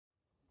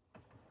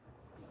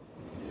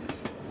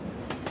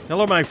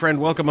Hello, my friend.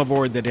 Welcome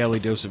aboard the Daily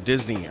Dose of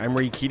Disney. I'm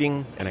Ray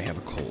Keating, and I have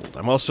a cold.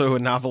 I'm also a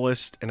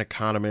novelist, an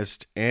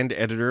economist, and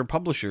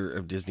editor-publisher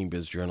of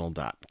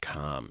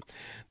DisneyBizJournal.com.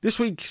 This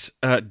week's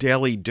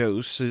Daily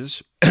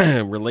Doses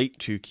relate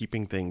to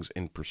keeping things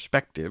in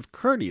perspective,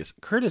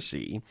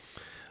 courtesy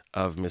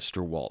of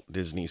Mr. Walt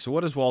Disney. So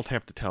what does Walt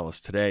have to tell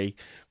us today?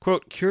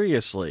 Quote,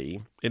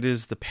 curiously, it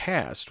is the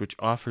past which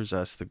offers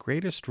us the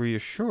greatest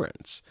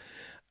reassurance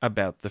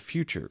about the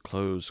future,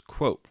 close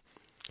quote.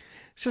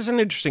 This is an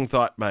interesting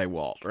thought by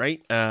Walt,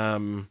 right?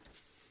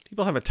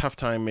 People have a tough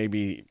time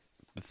maybe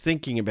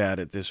thinking about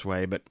it this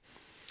way, but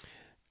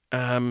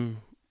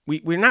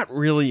we're not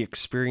really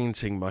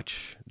experiencing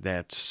much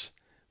that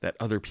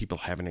other people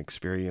haven't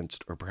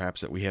experienced, or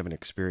perhaps that we haven't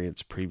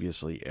experienced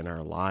previously in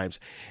our lives,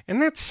 and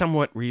that's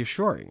somewhat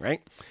reassuring,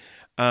 right?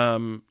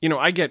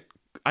 I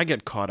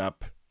get caught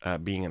up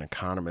being an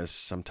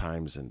economist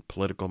sometimes in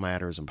political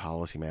matters and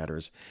policy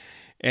matters.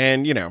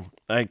 And,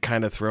 I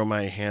kind of throw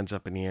my hands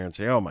up in the air and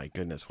say, oh, my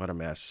goodness, what a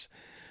mess.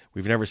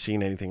 We've never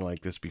seen anything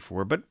like this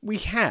before. But we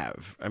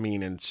have,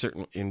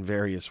 in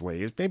various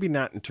ways, maybe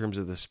not in terms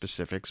of the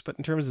specifics, but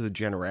in terms of the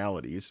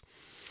generalities.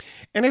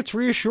 And it's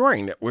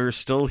reassuring that we're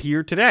still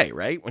here today,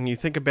 right? When you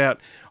think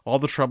about all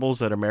the troubles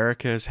that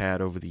America has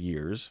had over the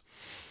years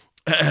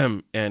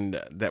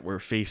and that we're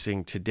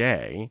facing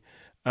today,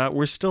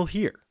 we're still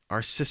here.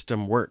 Our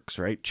system works,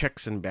 right?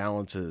 Checks and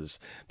balances,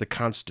 the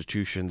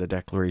Constitution, the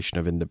Declaration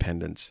of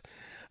Independence.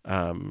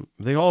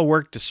 They all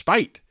work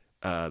despite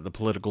the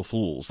political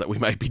fools that we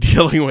might be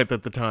dealing with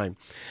at the time.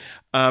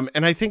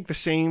 And I think the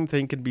same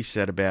thing can be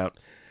said about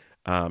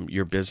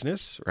your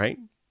business, right?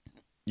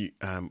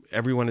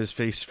 Everyone has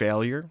faced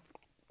failure.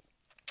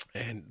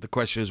 And the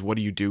question is, what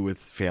do you do with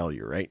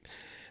failure, right?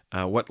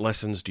 What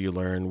lessons do you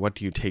learn? What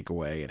do you take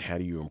away? And how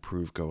do you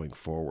improve going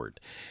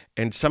forward?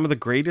 And some of the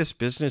greatest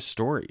business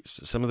stories,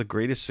 some of the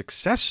greatest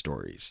success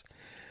stories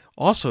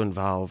also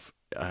involve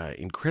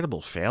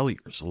incredible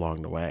failures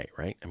along the way,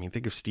 right?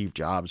 Think of Steve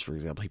Jobs, for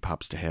example. He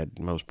pops ahead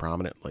most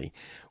prominently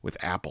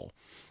with Apple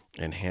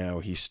and how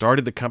he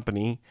started the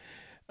company,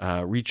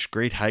 reached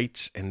great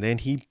heights, and then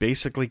he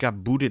basically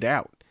got booted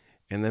out.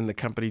 And then the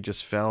company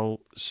just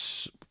fell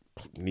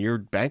near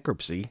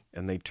bankruptcy,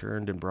 and they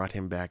turned and brought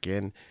him back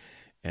in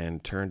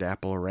and turned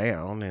Apple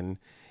around, and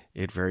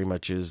it very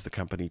much is the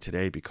company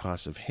today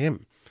because of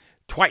him.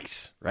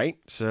 Twice, right?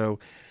 So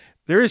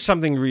there is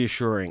something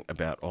reassuring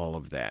about all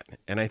of that.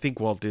 And I think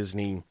Walt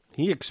Disney,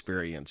 he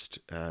experienced,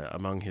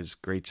 among his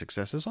great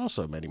successes,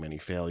 also many, many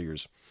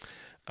failures,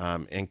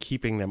 and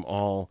keeping them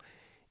all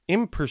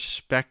in proper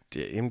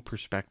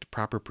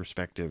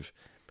perspective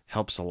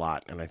helps a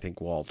lot. And I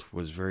think Walt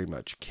was very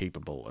much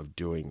capable of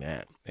doing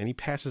that. And he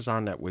passes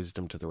on that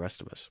wisdom to the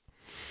rest of us.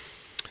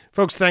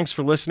 Folks, thanks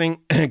for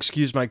listening.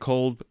 Excuse my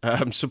cold.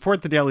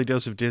 Support the Daily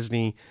Dose of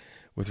Disney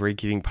with Ray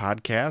Keating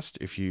podcast,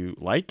 if you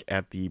like,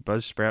 at the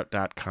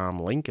buzzsprout.com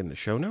link in the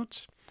show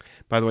notes.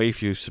 By the way,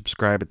 if you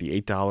subscribe at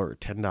the $8 or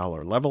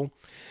 $10 level,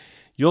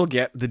 you'll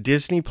get the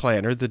Disney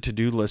Planner, the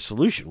to-do list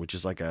solution, which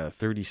is like a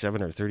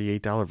 $37 or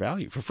 $38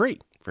 value for free.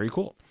 Very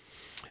cool.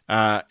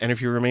 And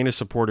if you remain a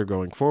supporter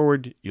going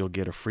forward, you'll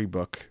get a free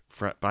book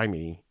by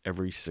me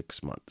every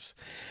 6 months.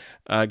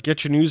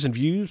 Get your news and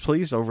views,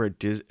 please, over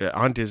at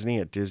on Disney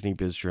at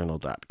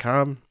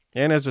DisneyBizJournal.com.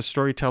 And as a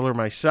storyteller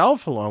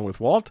myself, along with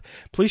Walt,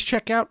 please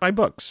check out my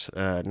books,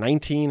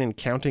 19 and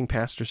Counting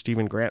Pastor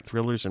Stephen Grant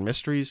Thrillers and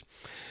Mysteries,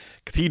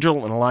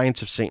 Cathedral and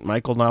Alliance of St.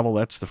 Michael novel.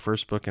 That's the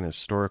first book in a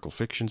historical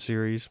fiction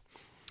series.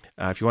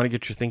 If you want to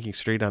get your thinking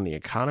straight on the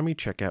economy,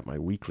 check out my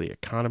weekly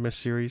Economist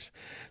series.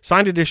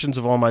 Signed editions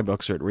of all my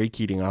books are at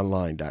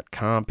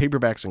RayKeatingOnline.com.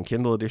 Paperbacks and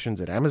Kindle editions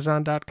at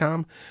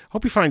Amazon.com.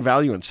 Hope you find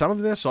value in some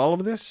of this, all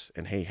of this,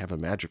 and hey, have a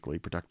magically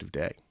productive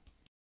day.